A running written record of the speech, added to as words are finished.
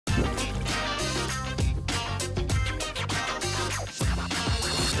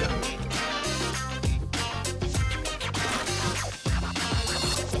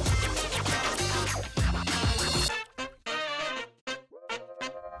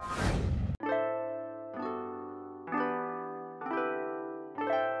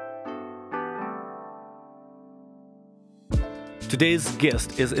Today's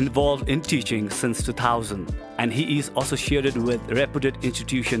guest is involved in teaching since 2000 and he is associated with reputed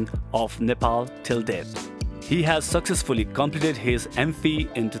institution of Nepal till date. He has successfully completed his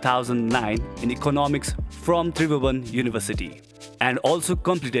MPhil in 2009 in economics from Tribhuvan University and also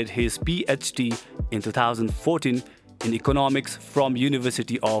completed his PhD in 2014 in economics from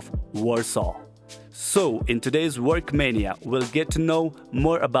University of Warsaw. So, in today's Work Mania, we'll get to know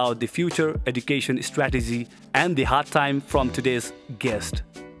more about the future education strategy and the hard time from today's guest.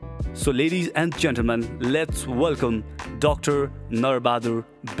 So, ladies and gentlemen, let's welcome Dr. BAHADUR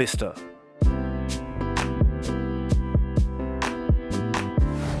BISTA.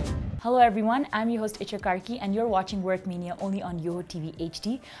 Hello everyone, I'm your host Itchya Karki and you're watching Work Mania only on Yoho TV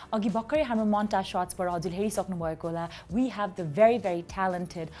HD. Agi Bhattarai hamro montage shots par हजुरले हेरिसक्नु भएको होला. We have the very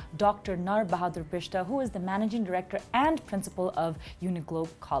talented Dr. BAHADUR BISTA, who is the managing director and principal of Uniglobe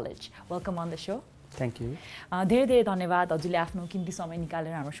College. Welcome on the show. Thank you. धेरै धन्यवाद हजुरले आफ्नो कीमती समय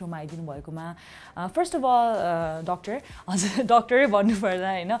निकालेर हाम्रो शोमा आइदिनु भएकोमा. First of all, doctor भन्नु पर्दा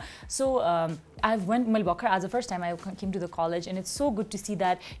हैन. So मैले भर्खर as the first time I came to the college and it's so good to see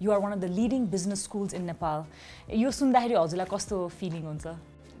that you are one of the leading business schools in Nepal. यो सुन्दाखेरि हजुरलाई कस्तो feeling हुन्छ?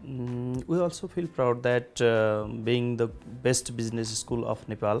 We also feel proud that being the best business school of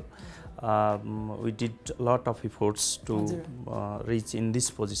Nepal, we did a lot of efforts to reach in this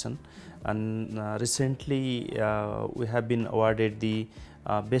position. And recently we have been awarded the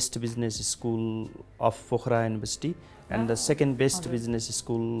best business school of Pokharel University and the second best business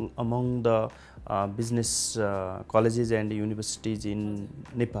school among the business colleges and universities in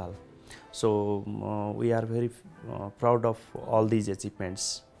Nepal. So we are very proud of all these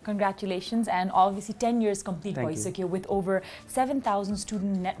achievements. Congratulations, and obviously 10 years complete with over 7,000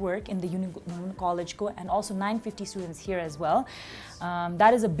 student network in the Uniglobe College and also 950 students here as well.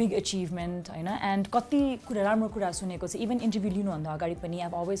 That is a big achievement, you know, and कति कुरा राम्रो कुरा सुनेको छ. Even interview लिनु भन्दा अगाडि पनि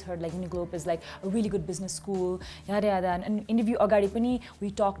I've always heard like Uniglobe is like a really good business school. Yada and interview अगाडि पनि we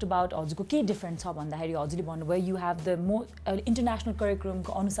talked about हजुरको के difference छ भन्दाखेरि हजुरले भन्नुभयो you have the more international curriculum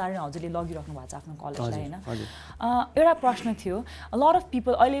को अनुसार नै हजुरले लगिराख्नु भएको छ आफ्नो कलेजलाई हैन. एउटा प्रश्न थियो. A lot of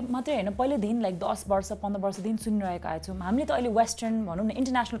people अहिले मात्रै हैन पहिले दिन like 10 वर्ष 15 वर्ष दिन सुनिरहेको आएछौँ. हामीले त अहिले वेस्टर्न भनौं न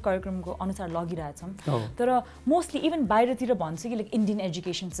इन्टरनेशनल करिकुलम को अनुसार लगिरहेछौँ. तर मोस्टली इभन बाहिरतिर भन्छ कि Indian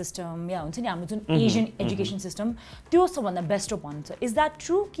education system या हुन्छ नि हाम्रो जुन Asian education system त्यो सबभन्दा बेस्ट हो भन्छ. Is that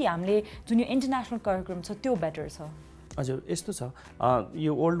true कि हामीले जुन यो इन्टरनेशनल करिकुलम छ त्यो बेटर छ? हजुर यस्तो छ.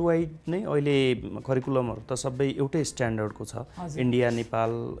 यो वर्ल्ड वाइड नै अहिले करिकुलमहरु त सबै एउटै स्ट्यान्डर्डको छ. India,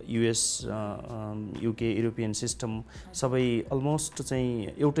 Nepal, US, UK, European system सबै अलमोस्ट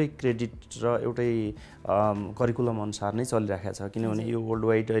चाहिँ एउटै क्रेडिट र एउटै करिकुलम अनुसार नै चलिराखेको छ. किनभने यो वर्ल्ड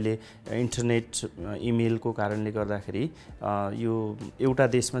वाइड अहिले इन्टरनेट इमेलको कारणले गर्दाखेरि यो एउटा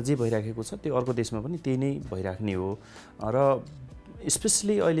देशमा जे भइराखेको छ त्यो अर्को देशमा पनि त्यही नै भइराख्ने हो. र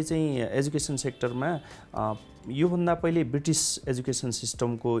स्पेशली अहिले चाहिँ एजुकेसन सेक्टरमा यो भन्दा पहिले ब्रिटिश एजुकेसन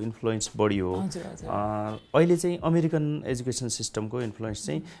सिस्टमको इन्फ्लुएन्स बढी हो. अहिले चाहिँ अमेरिकन एजुकेसन सिस्टमको इन्फ्लुएन्स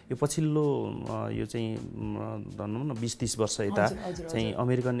चाहिँ यो पछिल्लो यो चाहिँ भनौं न 20-30 वर्ष यता चाहिँ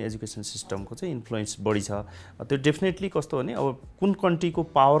अमेरिकन एजुकेसन सिस्टमको चाहिँ इन्फ्लुएन्स बढी छ. त्यो डेफिनेटली कस्तो भने अब कुन कन्ट्रीको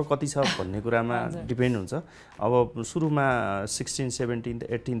पावर कति छ भन्ने कुरामा डिपेन्ड हुन्छ. अब सुरुमा 16th 17th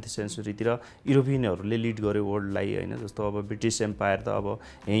 18th सेन्चुरीतिर युरोपियनहरुले लिड गर्यो वर्ल्डलाई हैन. जस्तो अब ब्रिटिश एम्पायर त अब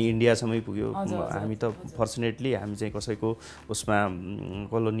यही इन्डियासम्मै पुग्यो. हामी त फर्चुनेटली हामी चाहिँ कसैको उसमा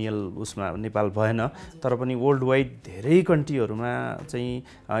कोलोनियल उसमा नेपाल भएन. तर पनि वर्ल्ड वाइड धेरै कन्ट्रीहरुमा चाहिँ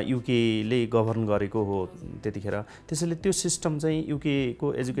युके ले गभर्न गरेको हो त्यतिखेर. त्यसैले त्यो सिस्टम चाहिँ युके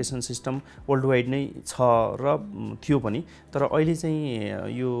को एजुकेसन सिस्टम वर्ल्ड वाइड नै छ र थियो पनि. तर अहिले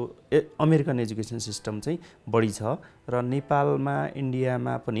चाहिँ यो अमेरिकन एजुकेसन सिस्टम चाहिँ बढी छ र नेपालमा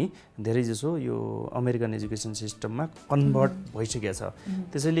इन्डियामा पनि धेरै जसो यो अमेरिकन एजुकेसन सिस्टममा कन्भर्ट भइसकेको छ.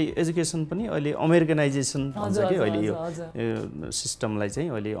 त्यसैले एजुकेसन पनि अहिले अमेरिकनाइजेसन भन्छ के अहिले यो सिस्टमलाई चाहिँ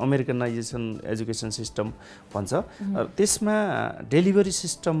अहिले अमेरिकनाइजेसन एजुकेसन सिस्टम भन्छ. त्यसमा डेलिभरी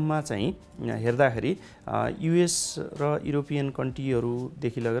सिस्टममा चाहिँ हेर्दाखेरि युएस र युरोपियन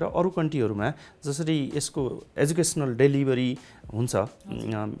कन्ट्रीहरुदेखि लगेर अरु कन्ट्रीहरुमा जसरी यसको एजुकेसनल डेलिभरी हुन्छ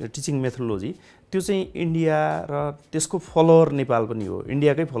टिचिङ मेथोडोलोजी त्यो चाहिँ इन्डिया र त्यसको फलोअर नेपाल पनि हो.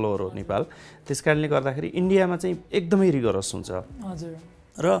 इन्डियाकै फलोअर हो नेपाल. त्यसकारणले गर्दाखेरि इन्डियामा चाहिँ एकदमै रिगरस हुन्छ. हजुर.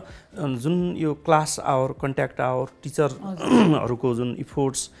 र जुन यो क्लास आवर कन्ट्याक्ट आवर टिचरहरुको जुन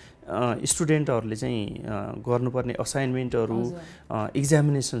इफोर्ट्स स्टुडेन्टहरूले चाहिँ गर्नुपर्ने असाइनमेन्टहरू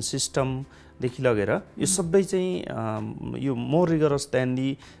एक्जामिनेसन सिस्टमदेखि लगेर यो सबै चाहिँ यो more rigorous then the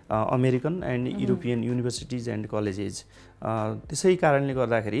American and European universities and colleges त्यसै कारणले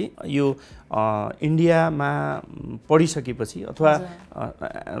गर्दाखेरि यो इन्डियामा पढिसकेपछि अथवा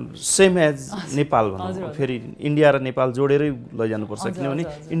सेम एज नेपाल भनौँ फेरि इन्डिया र नेपाल जोडेरै लैजानुपर्छ किनभने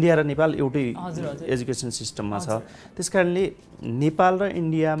इन्डिया र नेपाल एउटै एजुकेसन सिस्टममा छ त्यस कारणले नेपाल र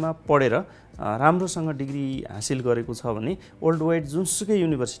इन्डियामा पढेर राम्रोसँग डिग्री हासिल गरेको छ भने वर्ल्ड वाइड जुनसुकै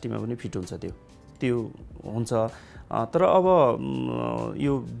युनिभर्सिटीमा पनि फिट हुन्छ त्यो हुन्छ तर अब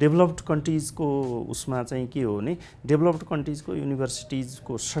यो डेभलप्ड कन्ट्रिजको उसमा चाहिँ के हो भने डेभलप्ड कन्ट्रिजको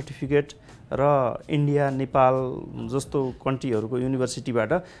युनिभर्सिटिजको सर्टिफिकेट र इन्डिया नेपाल जस्तो कन्ट्रीहरूको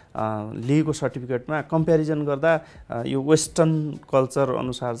युनिभर्सिटीबाट लिएको सर्टिफिकेटमा कम्प्यारिजन गर्दा यो वेस्टर्न कल्चर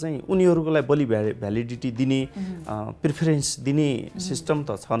अनुसार चाहिँ उनीहरूकोलाई बढी भ्यालिडिटी दिने प्रिफरेन्स दिने सिस्टम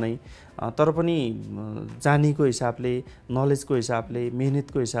त छ नै तर पनि जानीको हिसाबले नलेजको हिसाबले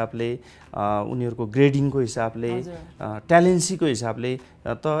मेहनतको हिसाबले उनीहरूको ग्रेडिङको हिसाबले ट्यालेन्सीको हिसाबले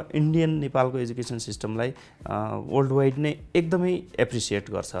त इन्डियन नेपालको एजुकेसन सिस्टमलाई वर्ल्ड वाइड नै एकदमै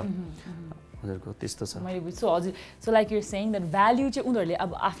एप्रिसिएट गर्छ हजुरको त्यस्तो छ मैले बुझ्छु हजुर so like your saying that value चाहिँ उनीहरूले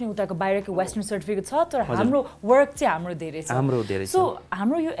अब आफ्नै उताको बाहिरको वेस्टर्न सर्टिफिकेट छ तर हाम्रो वर्क चाहिँ हाम्रो धेरै छ सो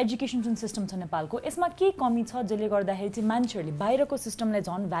हाम्रो यो एजुकेसन जुन सिस्टम छ नेपालको यसमा के कमी छ जसले गर्दाखेरि चाहिँ मान्छेहरूले बाहिरको सिस्टमलाई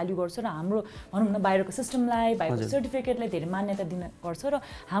झन् भ्याल्यु गर्छ र हाम्रो भनौँ न बाहिरको सिस्टमलाई बाहिरको सर्टिफिकेटलाई धेरै मान्यता दिन गर्छ र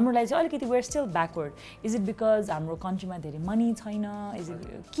हाम्रोलाई चाहिँ अलिकति where still backward is it because हाम्रो कन्ट्रीमा धेरै मनी छैन इज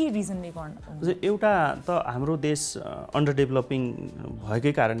इट के रिजनले गर्नु एउटा त हाम्रो देश अन्डर डेभलपिङ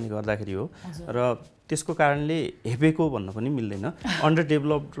भएकै कारणले गर्दाखेरि हो र त्यसको कारणले हेपेको भन्न पनि मिल्दैन अन्डर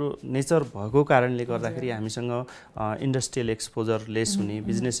डेभलप्ड नेचर भएको कारणले गर्दाखेरि हामीसँग इन्डस्ट्रियल एक्सपोजर लेस हुने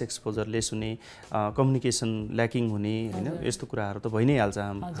बिजनेस एक्सपोजर लेस हुने कम्युनिकेसन ल्याकिङ हुने हैन यस्तो कुराहरू त भइ नै हाल्छ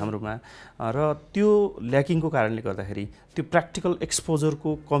हाम्रोमा र त्यो ल्याकिङको कारणले गर्दाखेरि त्यो प्र्याक्टिकल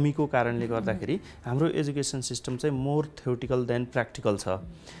एक्सपोजरको कमीको कारणले गर्दाखेरि हाम्रो एजुकेसन सिस्टम चाहिँ मोर थ्योरिटिकल देन प्र्याक्टिकल छ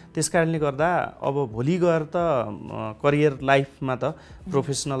त्यसकारणले गर्दा अब भोलि गएर त करियर लाइफमा त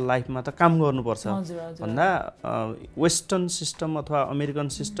प्रोफेसनल लाइफमा त काम गर्नुपर्छ भन्दा वेस्टर्न सिस्टम अथवा अमेरिकन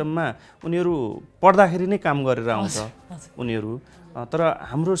सिस्टममा उनीहरू पढ्दाखेरि नै काम गरेर आउँछ उनीहरू तर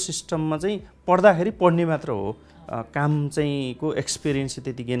हाम्रो सिस्टममा चाहिँ पढ्दाखेरि पढ्ने मात्र हो काम चाहिँ को एक्सपिरियन्स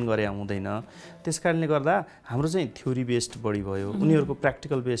त्यति गेन गरे हुँदैन त्यसकारणले गर्दा हाम्रो चाहिँ थ्योरी बेस्ड बढी भयो उनीहरूको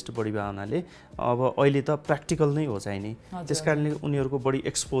प्र्याक्टिकल बेस्ड बढी भयो हुनाले अब अहिले त प्र्याक्टिकल नै हो चाहिने त्यसकारणले उनीहरूको बढी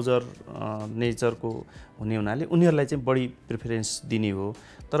एक्सपोजर नेचरको हुने हुनाले उनीहरूलाई चाहिँ बढी प्रिफरेन्स दिने हो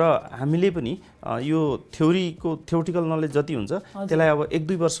तर हामीले पनि यो थ्योरिटिकल नलेज जति हुन्छ त्यसलाई अब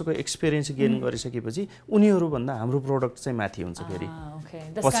 1-2 वर्षको एक्सपिरियन्स गेन गरिसकेपछि उनीहरूभन्दा हाम्रो प्रोडक्ट चाहिँ माथि हुन्छ फेरि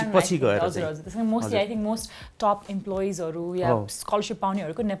पछि गएर चाहिँ mostly I think most top एम्प्लोइजहरू yeah scholarship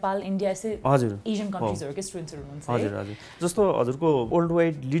पाउनेहरूको Nepal India Asian कन्ट्रीजहरुकै स्टुडेन्ट्सहरु हुनुहुन्छ हजुर जस्तो हजुरको वर्ल्ड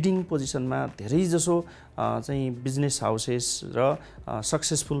वाइड लिडिङ पोजिसनमा धेरै जसो चाहिँ बिजनेस हाउसेस र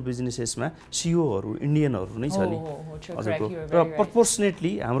सक्सेसफुल बिजनेसेसमा सिइओहरू इन्डियनहरू नै छ नि हजुरको र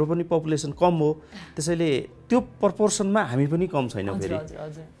प्रोपोर्सनेटली हाम्रो पनि पपुलेसन कम हो त्यसैले त्यो प्रोपोर्सनमा हामी पनि कम छैनौँ फेरि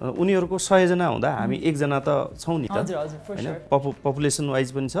उनीहरूको 100 जना हुँदा हामी 1 जना त छौँ नि त हैन पपुलेसन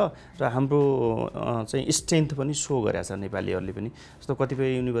वाइज पनि छ र हाम्रो चाहिँ स्ट्रेन्थ पनि शो गरेको छ नेपालीहरूले पनि जस्तो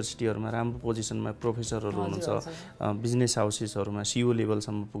कतिपय युनिभर्सिटीहरूमा राम्रो पोजिसनमा प्रोफेसरहरू हुनुहुन्छ बिजनेस हाउसेसहरूमा सिइओ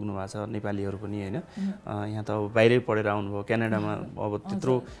लेभलसम्म पुग्नु भएको छ नेपालीहरू पनि हैन यहाँ त अब बाहिरै पढेर आउनुभयो क्यानाडामा अब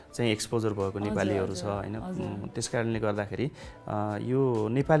त्यत्रो चाहिँ एक्सपोजर भएको नेपालीहरू छ हैन त्यसकारणले गर्दाखेरि यो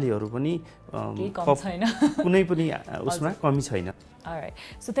नेपालीहरू पनि कुनै पनि उसमा कमी छैन Alright,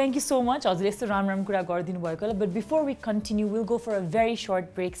 so thank you so much. हजुरले यस्तो राम्रो कुरा गरिदिनु भएको होला. But before we continue, we'll go for a very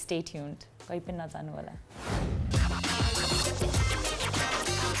short break. Stay tuned. कहीँ पनि नजानु होला.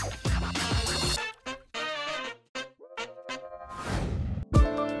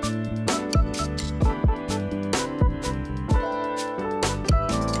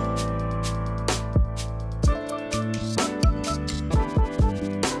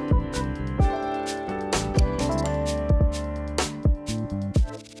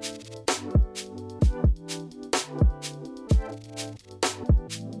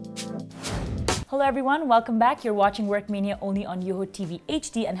 Hello everyone, welcome back. You're watching Work Mania only on Yoho TV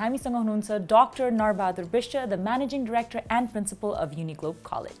HD and हामीसँग हुनुहुन्छ Dr. BAHADUR BISTA, the Managing Director and Principal of Uniglobe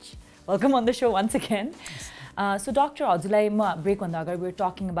College. Welcome on the show once again. So Dr. हजुरलाई म brake भन्दा अगाडि we were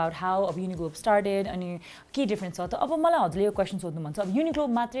talking about how अब Uniglobe started अनि के difference छ त अब मलाई हजुरले यो क्वेशन सोध्नु मन छ अब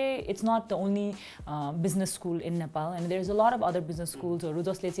Uniglobe मात्रै it's not the only business school in Nepal and there's a lot of other business schools हरु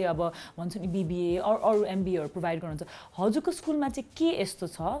जसले चाहिँ अब भन्छ नि BBA or MBA हरु प्रोवाइड गर्नुहुन्छ हजुरको स्कुलमा चाहिँ के यस्तो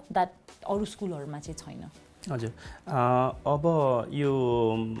छ that अरु स्कुलहरुमा चाहिँ छैन हजुर अब यो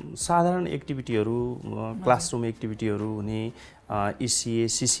साधारण एक्टिभिटीहरू क्लासरुम एक्टिभिटीहरू हुने इसिए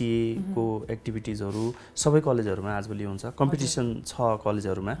सिसिए को एक्टिभिटिजहरू सबै कलेजहरूमा आजभोलि हुन्छ कम्पिटिसन छ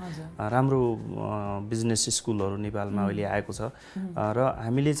कलेजहरूमा राम्रो बिजनेस स्कुलहरू नेपालमा अहिले आएको छ र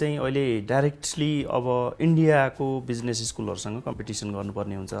हामीले चाहिँ अहिले डाइरेक्टली अब इन्डियाको बिजनेस स्कुलहरूसँग कम्पिटिसन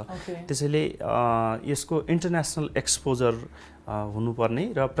गर्नुपर्ने हुन्छ त्यसैले यसको इन्टरनेसनल एक्सपोजर हुनुपर्ने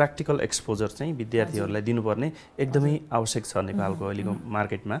र प्र्याक्टिकल एक्सपोजर चाहिँ विद्यार्थीहरूलाई दिनुपर्ने एकदमै आवश्यक छ नेपालको अहिलेको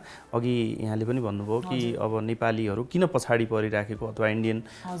मार्केटमा अघि यहाँले पनि भन्नुभयो कि अब नेपालीहरू किन पछाडि परिराखेको अथवा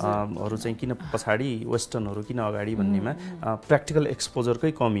इन्डियनहरू चाहिँ किन पछाडि वेस्टर्नहरू किन अगाडि भन्नेमा प्र्याक्टिकल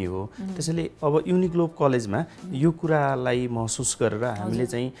एक्सपोजरकै कमी हो त्यसैले अब युनिग्लोब कलेजमा यो कुरालाई महसुस गरेर हामीले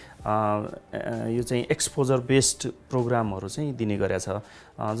चाहिँ यो चाहिँ एक्सपोजर बेस्ड प्रोग्रामहरू चाहिँ दिने गरेछ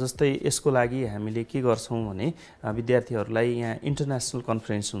जस्तै यसको लागि हामीले के गर्छौं भने विद्यार्थीहरूलाई यहाँ इन्टरनेसनल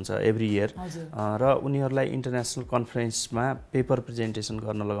कन्फरेन्स हुन्छ एभ्री इयर र उनीहरूलाई इन्टरनेसनल कन्फरेन्समा पेपर प्रेजेन्टेसन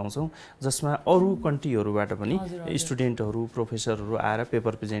गर्न लगाउँछौं जसमा अरु कन्ट्रीहरूबाट पनि स्टुडेन्टहरू प्रोफेसरहरू आएर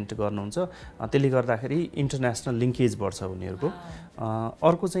पेपर प्रेजेन्ट गर्नुहुन्छ त्यसले गर्दाखेरि इन्टरनेसनल लिङ्केज बढ्छ उनीहरूको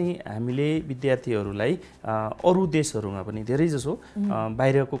अर्को चाहिँ हामीले विद्यार्थीहरूलाई अरु देशहरूमा पनि धेरै जसो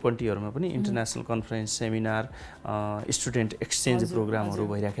बाहिरको कन्ट्रीहरूमा पनि international conference seminar student exchange प्रोग्रामहरू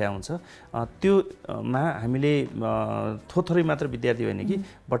भइराखेका हुन्छ त्योमा हामीले थोरै मात्र विद्यार्थी होइन कि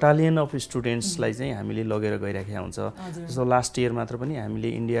बटालियन अफ स्टुडेन्ट्सलाई चाहिँ हामीले लगेर गइराखेका हुन्छ जस्तो लास्ट इयर मात्र पनि हामीले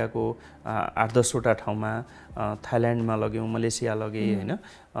इन्डियाको 8-10 वटा ठाउँमा थाइल्यान्डमा लग्यौं मलेसिया लगे हैन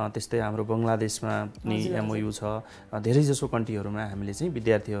त्यस्तै हाम्रो बंगलादेशमा पनि एमओयू छ धेरै जसो कन्ट्रीहरूमा हामीले चाहिँ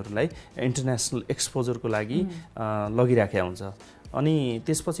विद्यार्थीहरूलाई इन्टरनेसनल एक्सपोजरको लागि लगिराखेका हुन्छ अनि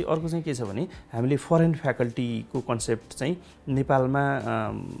त्यसपछि अर्को चाहिँ के छ भने हामीले फरेन फ्याकल्टीको कन्सेप्ट चाहिँ नेपालमा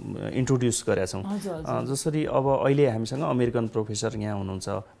इन्ट्रोड्युस गरेका छौं जसरी अब अहिले हामीसँग अमेरिकन प्रोफेसर यहाँ हुनुहुन्छ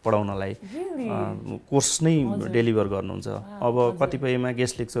पढाउनलाई कोर्स नै डेलिभर गर्नुहुन्छ अब कतिपयमा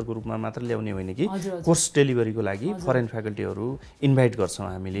गेस्ट लेक्चरको रूपमा मात्र ल्याउने होइन कि कोर्स डेलिभरीको लागि फरेन फ्याकल्टीहरू इन्भाइट गर्छौं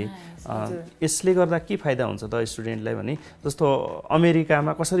हामीले यसले गर्दा के फाइदा हुन्छ त स्टुडेन्टलाई भने जस्तो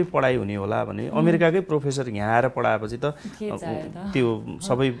अमेरिकामा कसरी पढाइ हुने होला भने अमेरिकाकै प्रोफेसर यहाँ आएर पढाएपछि त त्यो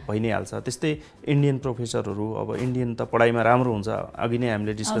सबै भइ नै हाल्छ त्यस्तै इन्डियन प्रोफेसरहरू अब इन्डियन त पढाइमा राम्रो हुन्छ अघि नै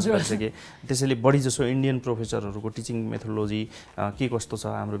हामीले डिस्कस गरिसके त्यसैले बढी जसो इन्डियन प्रोफेसरहरूको टिचिङ मेथोडोलोजी के कस्तो छ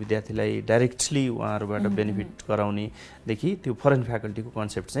हाम्रो विद्यार्थीलाई डाइरेक्टली उहाँहरूबाट बेनिफिट गराउने देखि त्यो फरेन फ्याकल्टीको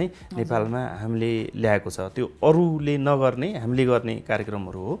कन्सेप्ट चाहिँ नेपालमा हामीले ल्याएको छ त्यो अरूले नगर्ने हामीले गर्ने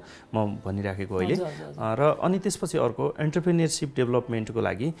कार्यक्रमहरू हो म भनिराखेको अहिले र अनि त्यसपछि अर्को एन्टरप्रेन्योरशिप डेभलपमेन्टको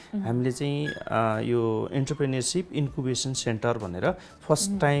लागि हामीले चाहिँ यो एन्टरप्रेन्योरशिप इन्क्युबेसन सेन्टर भनेर first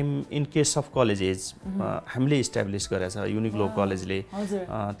time in case of college as हामीले इस्टाब्लिश गरेछ युनिग्लोब कलेजले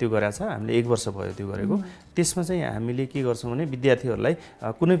त्यो गरेछ हामीले 1 वर्ष भयो त्यो गरेको त्यसमा चाहिँ हामीले के गर्छौं भने विद्यार्थीहरूलाई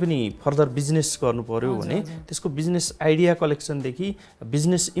कुनै पनि फर्दर बिजनेस गर्नु पर्यो भने त्यसको बिजनेस आइडिया कलेक्सन देखि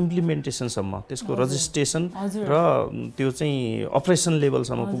बिजनेस इम्प्लिमेन्टेसन सम्म त्यसको रजिस्ट्रेसन र त्यो चाहिँ अपरेसन लेभल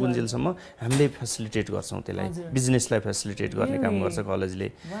सम्म पुगुन्जेलसम्म हामीले फेसिलिटेट गर्छौं त्यसलाई बिजनेसलाई फेसिलिटेट गर्ने काम गर्छ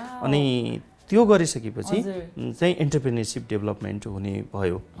कलेजले अनि त्यो गरिसकेपछि चाहिँ एन्टरप्रेन्योरशिप डेभलपमेन्ट हुने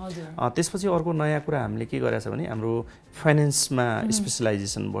भयो त्यसपछि अर्को नयाँ कुरा हामीले के गरेछ भने हाम्रो फाइनान्समा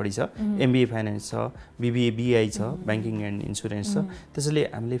स्पेशलाइजेसन बढी छ एमबीए फाइनान्स छ बीबीए बीआई छ बैंकिङ एन्ड इन्स्योरेन्स छ त्यसैले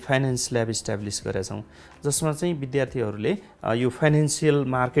हामीले फाइनान्स ल्याब इस्टाब्लिश गरेका छौं जसमा चाहिँ विद्यार्थीहरूले यो फाइनान्शियल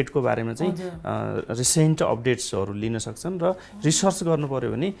मार्केटको बारेमा चाहिँ रिसेन्ट अपडेट्सहरू लिन सक्छन् र रिसर्च गर्नु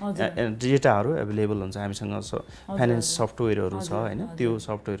पर्यो भने डेटाहरू अवेलेबल हुन्छ हामीसँग फाइनान्स सफ्टवेयरहरू छ हैन त्यो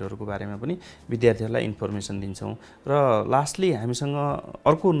सफ्टवेयरहरूको बारेमा पनि विद्यार्थीहरूलाई इन्फर्मेसन दिन्छौं र लास्टली हामीसँग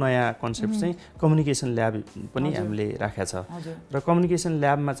अर्को नयाँ कन्सेप्ट चाहिँ कम्युनिकेसन ल्याब पनि हामीले राखेका छ र कम्युनिकेसन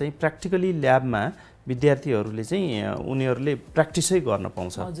ल्याबमा चाहिँ प्र्याक्टिकली ल्याबमा विद्यार्थीहरूले चाहिँ उनीहरूले प्र्याक्टिसै गर्न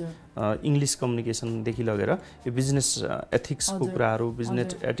पाउँछ इंग्लिश कम्युनिकेसन देखि लगेर यो बिजनेस एथिक्सको कुराहरू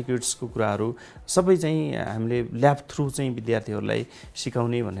बिजनेस एटिट्युड्सको कुराहरू सबै चाहिँ हामीले ल्याब थ्रु चाहिँ विद्यार्थीहरूलाई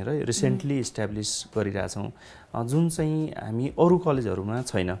सिकाउने भनेर रिसेन्टली इस्टाब्लिश गरिरहेछौं जुन चाहिँ हामी अरु कलेजहरूमा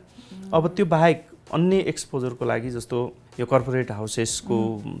छैन अब त्यो बाहेक अन्य एक्सपोजरको लागि जस्तो यो कर्पोरेट हाउसेसको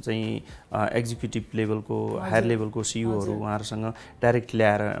चाहिँ एक्जिक्युटिभ लेभलको हायर लेभलको सीईओहरू उहाँहरुसँग डाइरेक्ट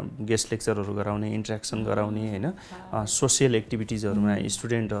ल्याएर गेस्ट लेक्चरहरू गराउने इन्टरेक्सन गराउने हैन सोशल एक्टिभिटिजहरुमा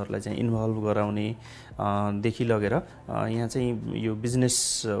स्टुडेन्टहरुलाई चाहिँ इन्भल्भ गराउने देखि लगेर यहाँ चाहिँ यो बिजनेस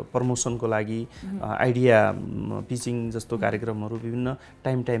प्रमोसनको लागि आइडिया पिचिङ जस्तो कार्यक्रमहरू विभिन्न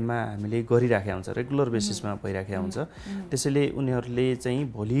टाइममा हामीले गरिराखेका हुन्छ रेगुलर बेसिसमा भइराखेका हुन्छ त्यसैले उनीहरुले चाहिँ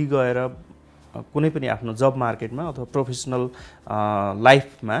भोलि गएर कुनै पनि आफ्नो जब मार्केटमा अथवा प्रोफेसनल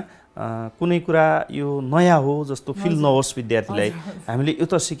लाइफमा कुनै कुरा यो नयाँ हो जस्तो फिल नहोस् विद्यार्थीलाई हामीले यो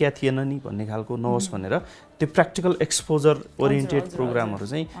त सिकेका थिएन नि भन्ने खालको नहोस् भनेर त्यो प्र्याक्टिकल एक्सपोजर ओरिएन्टेड प्रोग्रामहरू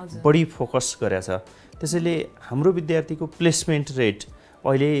चाहिँ बढी फोकस गरेछ त्यसैले हाम्रो विद्यार्थीको प्लेसमेन्ट रेट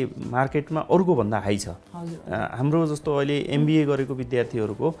अहिले मार्केटमा अरूको भन्दा हाई छ हाम्रो जस्तो अहिले एमबीए गरेको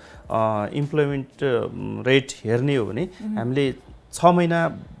विद्यार्थीहरूको इम्प्लोइमेन्ट रेट हेर्ने हो भने हामीले 6 महिना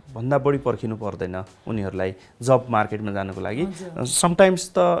भन्दा बढी पर्खिनु पर्दैन उनीहरूलाई जब मार्केटमा जानको लागि समटाइम्स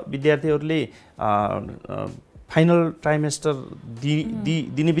त विद्यार्थीहरूले फाइनल ट्राइमेस्टर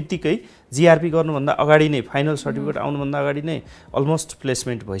दिने बित्तिकै जीआरपी गर्नुभन्दा अगाडि नै फाइनल सर्टिफिकेट आउनुभन्दा अगाडि नै अलमोस्ट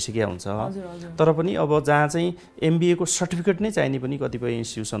प्लेसमेन्ट भइसकेको हुन्छ तर पनि अब जहाँ चाहिँ एमबीए को सर्टिफिकेट नै चाहिने पनि कतिपय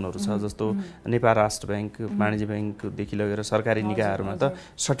इन्स्टिट्युसनहरू छ जस्तो नेपाल राष्ट्र ब्याङ्क वाणिज्य ब्याङ्कदेखि लगेर सरकारी निकायहरूमा त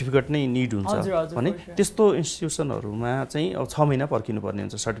सर्टिफिकेट नै निड हुन्छ भने त्यस्तो इन्स्टिट्युसनहरूमा चाहिँ अब 6 महिना पर्खिनु पर्ने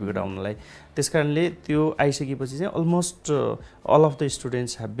हुन्छ सर्टिफिकेट आउनलाई त्यसकारणले त्यो आइसकेपछि चाहिँ almost all of the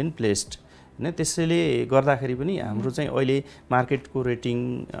students have been placed हैन त्यसैले गर्दाखेरि पनि हाम्रो चाहिँ अहिले मार्केटको रेटिङ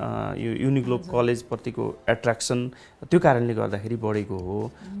यो युनिग्लोब कलेज प्रतिको एट्र्याक्सन त्यो कारणले गर्दाखेरि बढेको हो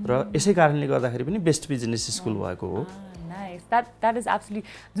र यसै कारणले गर्दाखेरि पनि बेस्ट बिजनेस स्कुल भएको हो Nice. That is absolutely.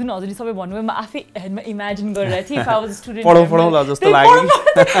 जुन हजुरले सबै भन्नुभयो म आफै हेडमा इमेजिन गरिरहेको थिएँ if I was a student. पढौँ जस्तो लाग्यो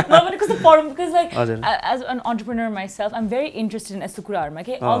म पनि कस्तो पढौँ because like as an entrepreneur myself I'm very interested in यस्तो कुराहरुमा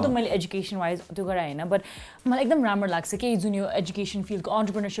के although मैले education wise त्यो गरे हैन but मलाई एकदम राम्रो लाग्छ के जुन यो education field को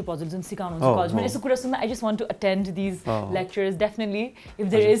entrepreneurship हजुरले जुन सिकाउनुहुन्छ कलेजमा यस्तो कुरा सुन्दा I just want to attend these lectures definitely if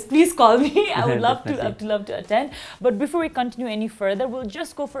there is please call me I would love to attend but before we continue any further we'll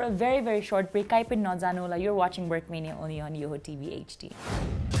just go for a very short break kaipin नजानु होला you're watching Work Mania only on Yoho TV HD.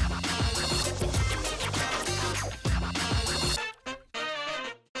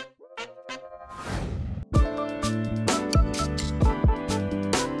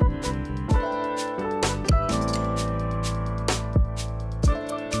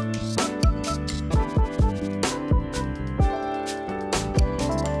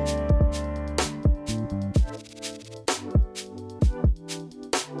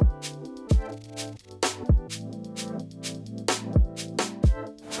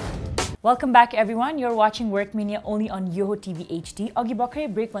 Welcome back everyone. You're watching Work Mania only on Yoho TV HD. Agi Bhakkrai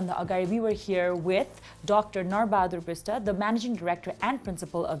break banda agari we were here with Dr. BISTA, the Managing Director and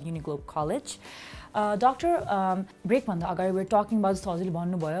Principal of Uniglobe College. Doctor, break banda agari we're talking about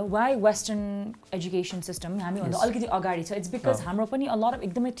why Western education system it's because hamro pani a lot of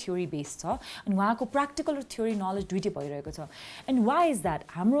ekdamai theory based cha and wahako practical or theory knowledge duitै भइरहेको छ. And why is that?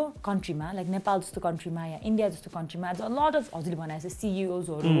 Hamro country ma like Nepal जस्तो country ma ya India जस्तो country ma a lot of हजुरले भने जस्तै CEOs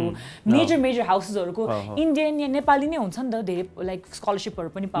हरु major houses हरुको Indian या नेपाली नै हुन्छ नि त धेरै like scholarship हरु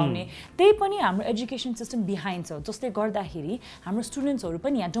पनि पाउने त्यही पनि हाम्रो education system behind छ जसले गर्दाखेरि हाम्रो students हरु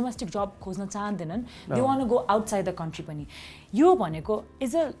पनि यहाँ domestic job खोज्न चाहँदैनन्. They want to go outside the country pani. यो भनेको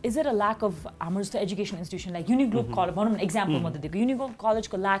is it a lack of हाम्रो जस्तो education institution like Uniglobe College भनौं न example मात्र दिएको Uniglobe College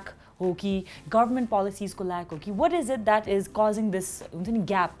को lack हो कि government policies को lack हो कि what is it that is causing this हुन्छ नि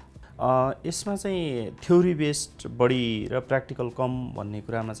gap? यसमा चाहिँ थ्योरी बेस्ड बढी र प्र्याक्टिकल कम भन्ने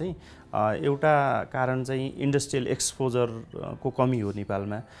कुरामा चाहिँ एउटा कारण चाहिँ इन्डस्ट्रियल एक्सपोजर को कमी हो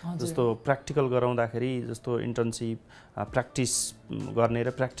नेपालमा जस्तो प्र्याक्टिकल गराउँदाखेरि जस्तो इन्टर्नशिप प्र्याक्टिस गर्ने र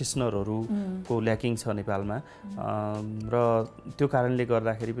प्र्याक्टिसनरहरु को ल्याकिङ छ नेपालमा र त्यो कारणले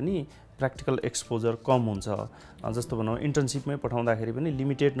गर्दाखेरि पनि प्र्याक्टिकल एक्सपोजर कम हुन्छ जस्तो भनौं इन्टर्नशिपमै पठाउँदाखेरि पनि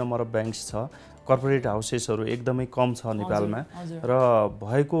लिमिटेड नम्बर अफ ब्याङ्क्स छ कर्पोरेट हाउसेसहरु एकदमै कम छ नेपालमा र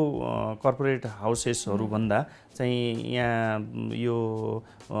भएको कर्पोरेट हाउसेसहरु भन्दा चाहिँ यहाँ यो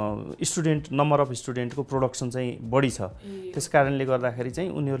स्टुडेन्ट नम्बर अफ स्टुडेन्टको प्रोडक्सन चाहिँ बढी छ त्यसकारणले गर्दाखेरि चाहिँ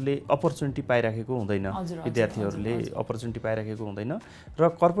उनीहरुले अपर्च्युनिटी पाइराखेको हुँदैन विद्यार्थीहरुले अपर्च्युनिटी पाइराखेको हुँदैन र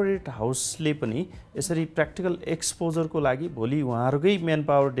कर्पोरेट हाउसले पनि यसरी प्र्याक्टिकल एक्सपोजरको लागि भोलि उहाँहरुकै म्यान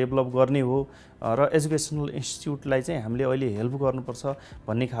पावर डेभलप गर्ने हो र एजुकेशनल इन्स्टिट्युटलाई चाहिँ हामीले अहिले हेल्प गर्नुपर्छ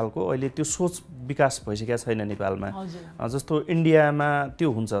भन्ने खालको अहिले त्यो सोच विकास भइसकेको छैन नेपालमा जस्तो इन्डियामा त्यो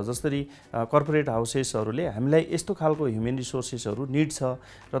हुन्छ जसरी कर्पोरेट हाउसेसहरुले हामीलाई यस्तो खालको ह्युमन रिसोर्सेसहरु नीड छ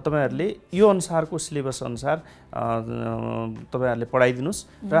र तपाईहरुले यो अनुसारको सिलेबस अनुसार तपाईहरुले पढाइदिनुस्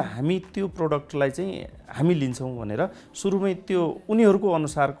र हामी त्यो प्रोडक्टलाई चाहिँ हामी लिन्छौं भनेर सुरुमै त्यो उनीहरुको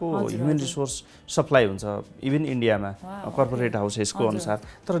अनुसारको ह्युमन रिसोर्स सप्लाई हुन्छ इभन इन्डियामा कर्पोरेट हाउसेसको अनुसार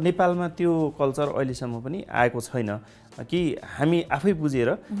तर नेपालमा त्यो कल्चर अहिलेसम्म पनि आएको छैन कि हामी आफै बुझेर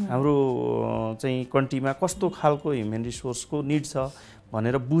हाम्रो चाहिँ कन्ट्रीमा कस्तो खालको ह्युमन रिसोर्सको नीड छ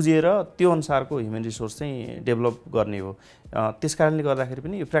भनेर बुझेर त्यो अनुसारको ह्युमन रिसोर्स चाहिँ डेभलप गर्ने हो। त्यसकारणले गर्दाखेरि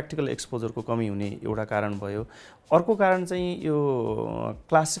पनि यो प्र्याक्टिकल एक्सपोजरको कमी हुने एउटा कारण भयो। अर्को कारण चाहिँ यो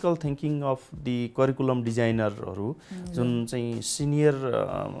classical thinking of the curriculum डिजाइनरहरू जुन चाहिँ सिनियर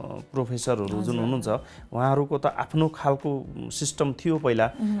प्रोफेसरहरू जुन हुनुहुन्छ उहाँहरूको त आफ्नो खालको सिस्टम थियो पहिला,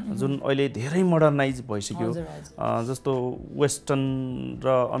 जुन अहिले धेरै मोडर्नाइज भइसक्यो। जस्तो वेस्टर्न र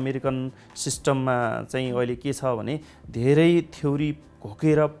अमेरिकन सिस्टममा चाहिँ अहिले के छ भने धेरै थ्योरी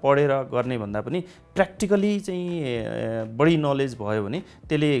घोकेर पढेर गर्ने भन्दा पनि प्र्याक्टिकली चाहिँ बढी नलेज भयो भने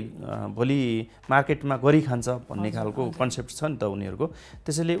त्यसले भोलि मार्केटमा गरिखान्छ भन्ने खालको कन्सेप्ट छ नि त उनीहरूको।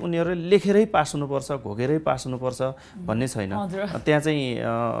 त्यसैले उनीहरूले लेखेरै पास हुनुपर्छ, घोकेरै पास हुनुपर्छ भन्ने छैन। त्यहाँ चाहिँ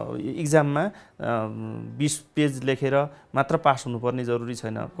इक्जाममा 20 पेज लेखेर मात्र पास हुनुपर्ने जरुरी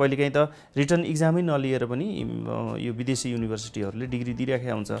छैन। कहिलेकाहीँ त रिटर्न इक्जामै नलिएर पनि यो विदेशी युनिभर्सिटीहरूले डिग्री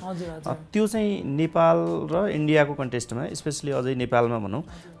दिइराखेका हुन्छ। त्यो चाहिँ नेपाल र इन्डियाको कन्टेस्टमा स्पेसली अझै नेपालमा भनौँ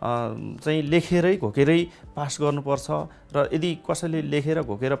चाहिँ लेखेरै घोकेरै पास गर्नुपर्छ र यदि कसैले लेखेर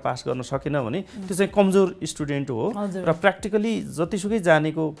घोकेर पास गर्न सकेन भने त्यो चाहिँ कमजोर स्टुडेन्ट हो र प्र्याक्टिकली जतिसुकै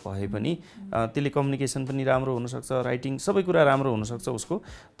जानेको भए पनि त्यसले कम्युनिकेसन पनि राम्रो हुनसक्छ, राइटिङ सबै कुरा राम्रो हुनसक्छ उसको,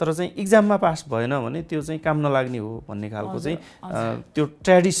 तर चाहिँ इक्जाममा पास भएन भने त्यो चाहिँ काम नलाग्ने हो भन्ने खालको चाहिँ त्यो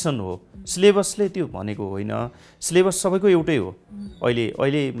ट्रेडिसन हो। सिलेबसले त्यो भनेको होइन, सिलेबस सबैको एउटै हो।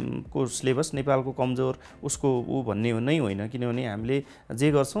 अहिलेको सिलेबस नेपालको कमजोर उसको ऊ भन्ने नै होइन, किनभने हामीले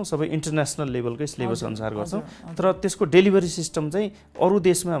जे गर्छौँ सबै इन्टरनेसनल लेभलकै सिलेबस अनुसार गर्छौँ, तर त्यसको डेलिभरी सिस्टम चाहिँ अरू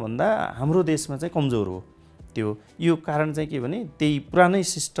देशमा भन्दा हाम्रो देशमा चाहिँ कमजोर हो। त्यो यो कारण चाहिँ के भने त्यही पुरानै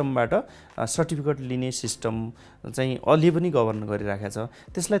सिस्टमबाट सर्टिफिकेट लिने सिस्टम चाहिँ अहिले पनि गभर्न गरिराखेको छ।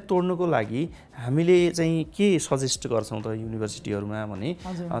 त्यसलाई तोड्नको लागि हामीले चाहिँ के सजेस्ट गर्छौँ त युनिभर्सिटीहरूमा भने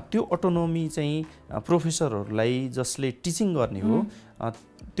त्यो अटोनोमी चाहिँ प्रोफेसरहरूलाई जसले टिचिङ गर्ने हो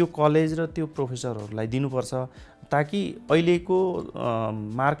त्यो कलेज र त्यो प्रोफेसरहरूलाई दिनुपर्छ, ताकि अहिलेको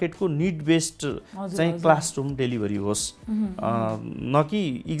मार्केटको निड बेस्ड चाहिँ क्लासरुम डेलिभरी होस्, न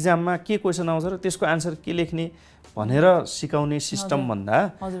कि इक्जाममा के क्वेसन आउँछ र त्यसको आन्सर के लेख्ने भनेर सिकाउने सिस्टम भन्दा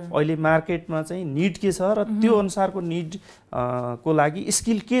अहिले मार्केटमा चाहिँ निड के छ र त्यो अनुसारको निड को लागि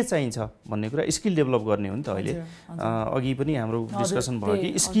स्किल के चाहिन्छ भन्ने कुरा स्किल डेभलप गर्ने हो नि त। अहिले अघि पनि हाम्रो डिस्कसन भयो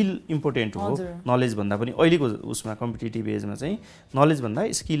कि स्किल इम्पोर्टेन्ट हो नलेज भन्दा पनि। अहिलेको उसमा कम्पिटिटिभ एजमा चाहिँ नलेज भन्दा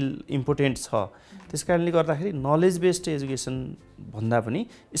स्किल इम्पोर्टेन्ट छ। त्यसकारणले गर्दाखेरि नलेज बेस्ड एजुकेसन भन्दा पनि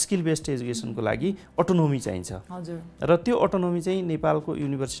स्किल बेस्ड एजुकेसनको लागि अटोनोमी चाहिन्छ र त्यो अटोनोमी चाहिँ नेपालको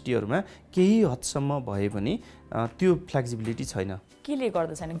युनिभर्सिटीहरूमा केही हदसम्म भए पनि त्यो फ्लेक्सिबिलिटी छैन। केले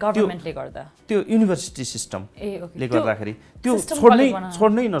गर्दा छैन? गभर्नमेन्टले गर्दा? त्यो युनिभर्सिटी सिस्टमले गर्दाखेरि त्यो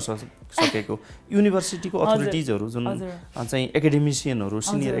छोड्नै नसकेको। युनिभर्सिटीको अथोरिटिजहरू जुन चाहिँ एकाडेमिसियनहरू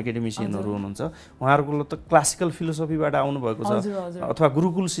सिनियर एकाडेमिसियनहरू हुनुहुन्छ उहाँहरूको त क्लासिकल फिलोसफीबाट आउनुभएको छ अथवा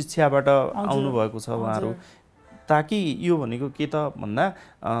गुरुकुल शिक्षाबाट आउनुभएको छ उहाँहरू, ताकि यो भनेको के त भन्दा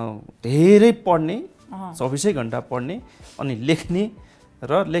धेरै पढ्ने 24 घण्टा पढ्ने अनि लेख्ने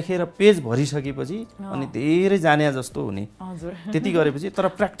र लेखेर पेज भरिसकेपछि अनि धेरै जाने जस्तो हुने, त्यति गरेपछि तर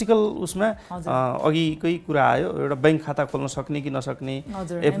प्र्याक्टिकल उसमा अघिकै कुरा आयो एउटा ब्याङ्क खाता खोल्न सक्ने कि नसक्ने,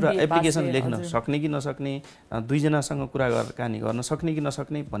 एप्लिकेसन लेख्न सक्ने कि नसक्ने, दुईजनासँग कुराकानी गर्न सक्ने कि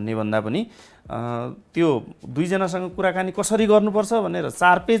नसक्ने भन्ने भन्दा पनि त्यो दुईजनासँग कुराकानी कसरी गर्नुपर्छ भनेर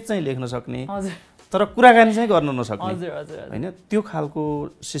 4 पेज चाहिँ लेख्न सक्ने तर कुराकानी चाहिँ गर्न नसक्ने हैन, त्यो खालको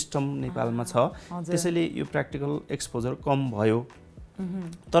सिस्टम नेपालमा छ। त्यसैले यो प्र्याक्टिकल एक्सपोजर कम भयो।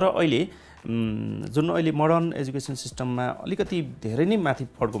 तर अहिले जुन अहिले मोडर्न एजुकेसन सिस्टममा अलिकति धेरै नै माथि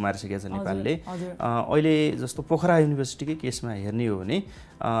फड्को मारिसकेको छ नेपालले। अहिले जस्तो पोखरा युनिभर्सिटीकै केसमा हेर्ने हो भने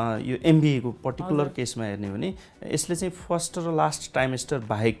यो एमबिएको पर्टिकुलर केसमा हेर्ने हो भने यसले चाहिँ फर्स्ट र लास्ट ट्राइमेस्टर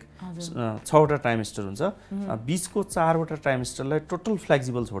बाहेक 6वटा ट्राइमेस्टर हुन्छ, बीचको 4वटा ट्राइमेस्टरलाई टोटल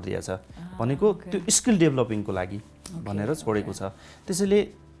फ्लेक्सिबल छोडिदिएको छ, भनेको त्यो स्किल डेभलपिङको लागि भनेर छोडेको छ। त्यसैले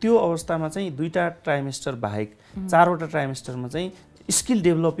त्यो अवस्थामा चाहिँ 2टा ट्राइमेस्टर बाहेक 4वटा ट्राइमेस्टरमा चाहिँ स्किल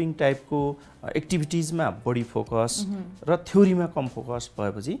डेभलपिङ टाइपको एक्टिभिटिजमा बढी फोकस र थ्योरीमा कम फोकस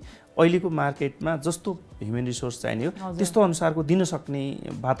भएपछि अहिलेको मार्केटमा जस्तो ह्युमन रिसोर्स चाहिने हो त्यस्तो अनुसारको दिन सक्ने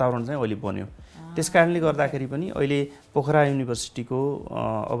वातावरण चाहिँ अहिले बन्यो। त्यसकारणले गर्दाखेरि पनि अहिले पोखरा युनिभर्सिटीको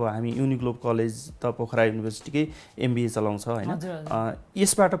अब हामी युनिग्लोब कलेज त पोखरा युनिभर्सिटीकै एमबिए चलाउँछ हैन,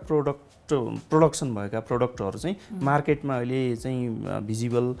 यसबाट प्रोडक्सन भएका प्रोडक्टहरू चाहिँ मार्केटमा अहिले चाहिँ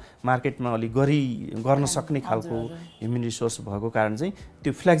भिजिबल मार्केटमा अलि गर्न सक्ने खालको ह्युमन रिसोर्स भएको कारण चाहिँ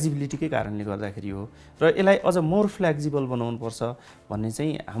त्यो फ्लेक्सिबिलिटीकै कारणले गर्दाखेरि हो। र यसलाई अझ मोर फ्लेक्सिबल बनाउनुपर्छ भन्ने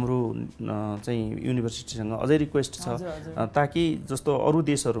चाहिँ हाम्रो चाहिँ युनिभर्सिटीसँग अझै रिक्वेस्ट छ, ताकि जस्तो अरू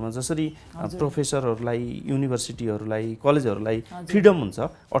देशहरूमा जसरी प्रोफेसरहरूलाई युनिभर्सिटीहरूलाई कलेजहरूलाई फ्रिडम हुन्छ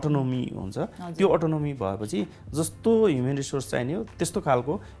अटोनोमी हुन्छ, त्यो अटोनोमी भएपछि जस्तो ह्युमन रिसोर्स चाहिने हो त्यस्तो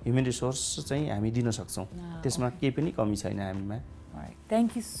खालको ह्युमन रिसोर्स चाहिँ हामी दिन सक्छौँ, त्यसमा केही पनि कमी छैन हामीमा।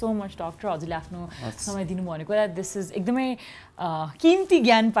 Thank you so much, Doctor. हजुरले आफ्नो समय दिनुभयो भनेको this is एकदमै कीमती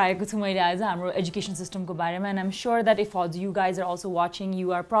ज्ञान पाएको छु मैले आज हाम्रो एजुकेसन सिस्टमको बारेमा and I'm sure that if all you guys are also watching,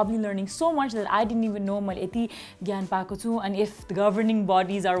 you are probably learning so much that I didn't even know मैले यति ज्ञान पाएको छु. And if the governing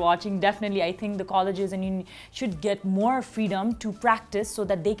bodies are watching, definitely I think the colleges and you should get more freedom to practice so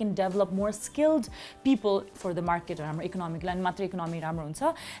that they can develop more skilled people for the market or हाम्रो economic line मात्र economy राम्रो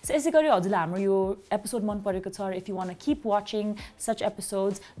हुन्छ. So यसै गरी हजुरलाई हाम्रो यो episode मन परेको छ. If you want to keep watching such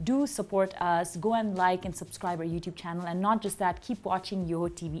episodes, do support us. Go and like and subscribe our YouTube channel, and not just that, keep watching Yoho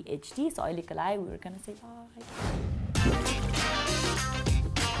TV HD. So we're gonna say bye.